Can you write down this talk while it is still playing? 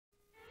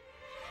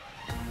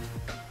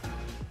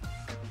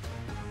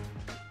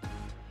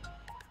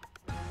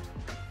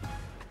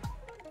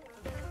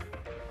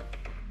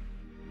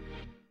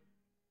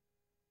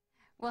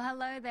Well,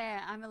 hello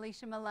there. I'm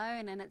Alicia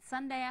Malone, and it's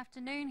Sunday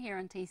afternoon here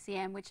on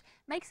TCM, which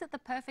makes it the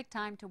perfect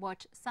time to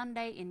watch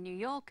Sunday in New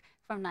York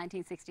from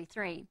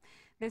 1963.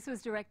 This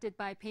was directed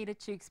by Peter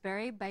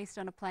Tewksbury, based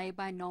on a play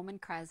by Norman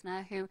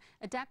Krasner, who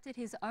adapted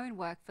his own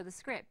work for the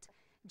script.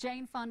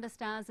 Jane Fonda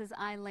stars as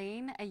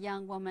Eileen, a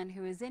young woman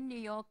who is in New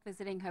York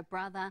visiting her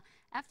brother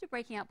after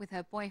breaking up with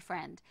her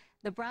boyfriend.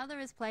 The brother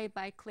is played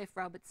by Cliff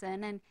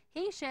Robertson, and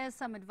he shares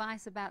some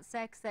advice about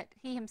sex that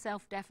he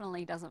himself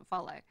definitely doesn't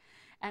follow.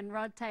 And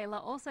Rod Taylor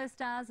also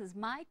stars as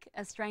Mike,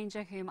 a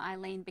stranger whom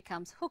Eileen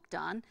becomes hooked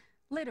on,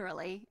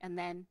 literally and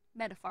then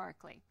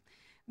metaphorically.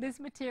 This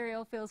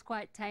material feels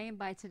quite tame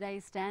by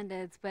today's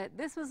standards, but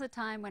this was a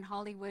time when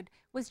Hollywood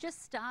was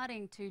just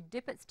starting to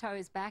dip its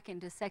toes back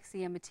into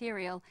sexier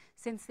material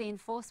since the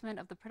enforcement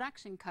of the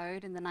production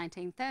code in the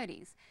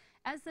 1930s.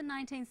 As the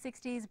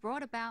 1960s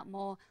brought about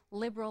more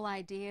liberal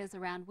ideas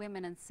around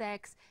women and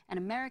sex, and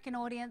American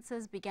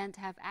audiences began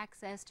to have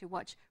access to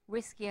watch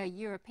riskier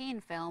European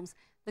films,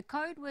 the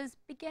code was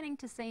beginning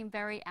to seem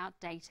very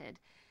outdated.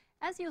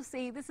 As you'll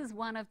see, this is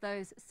one of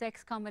those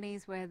sex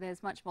comedies where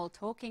there's much more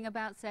talking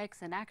about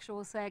sex and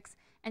actual sex,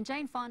 and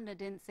Jane Fonda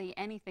didn't see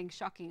anything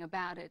shocking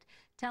about it,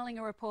 telling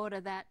a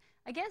reporter that,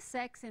 "I guess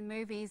sex in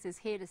movies is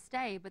here to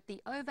stay, but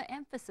the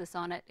overemphasis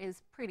on it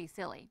is pretty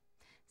silly."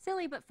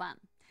 Silly but fun.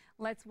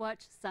 Let's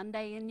watch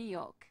Sunday in New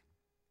York.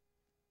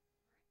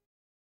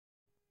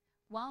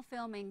 While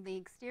filming the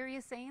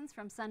exterior scenes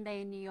from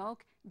Sunday in New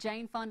York,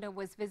 Jane Fonda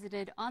was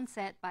visited on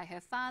set by her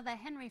father,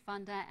 Henry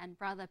Fonda, and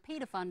brother,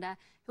 Peter Fonda,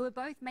 who were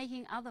both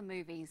making other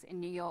movies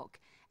in New York.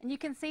 And you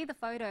can see the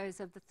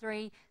photos of the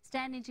three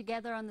standing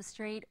together on the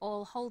street,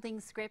 all holding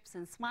scripts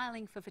and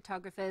smiling for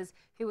photographers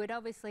who had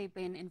obviously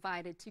been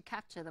invited to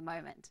capture the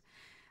moment.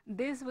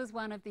 This was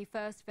one of the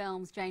first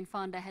films Jane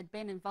Fonda had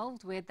been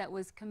involved with that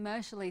was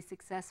commercially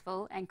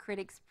successful, and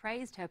critics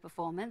praised her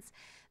performance,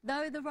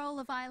 though the role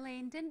of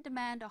Eileen didn't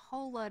demand a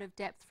whole lot of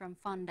depth from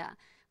Fonda.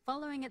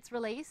 Following its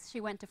release,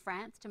 she went to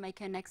France to make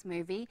her next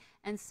movie,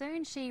 and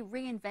soon she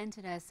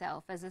reinvented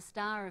herself as a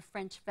star of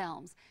French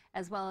films,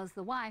 as well as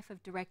the wife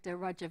of director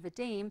Roger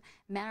Vadim,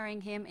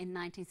 marrying him in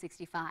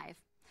 1965.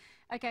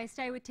 Okay,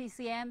 stay with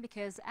TCM,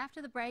 because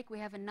after the break we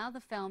have another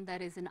film that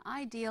is an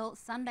ideal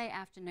Sunday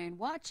afternoon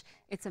watch.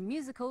 It's a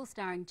musical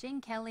starring Gene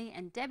Kelly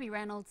and Debbie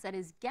Reynolds that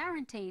is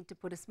guaranteed to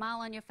put a smile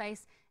on your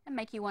face and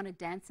make you want to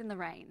dance in the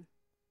rain.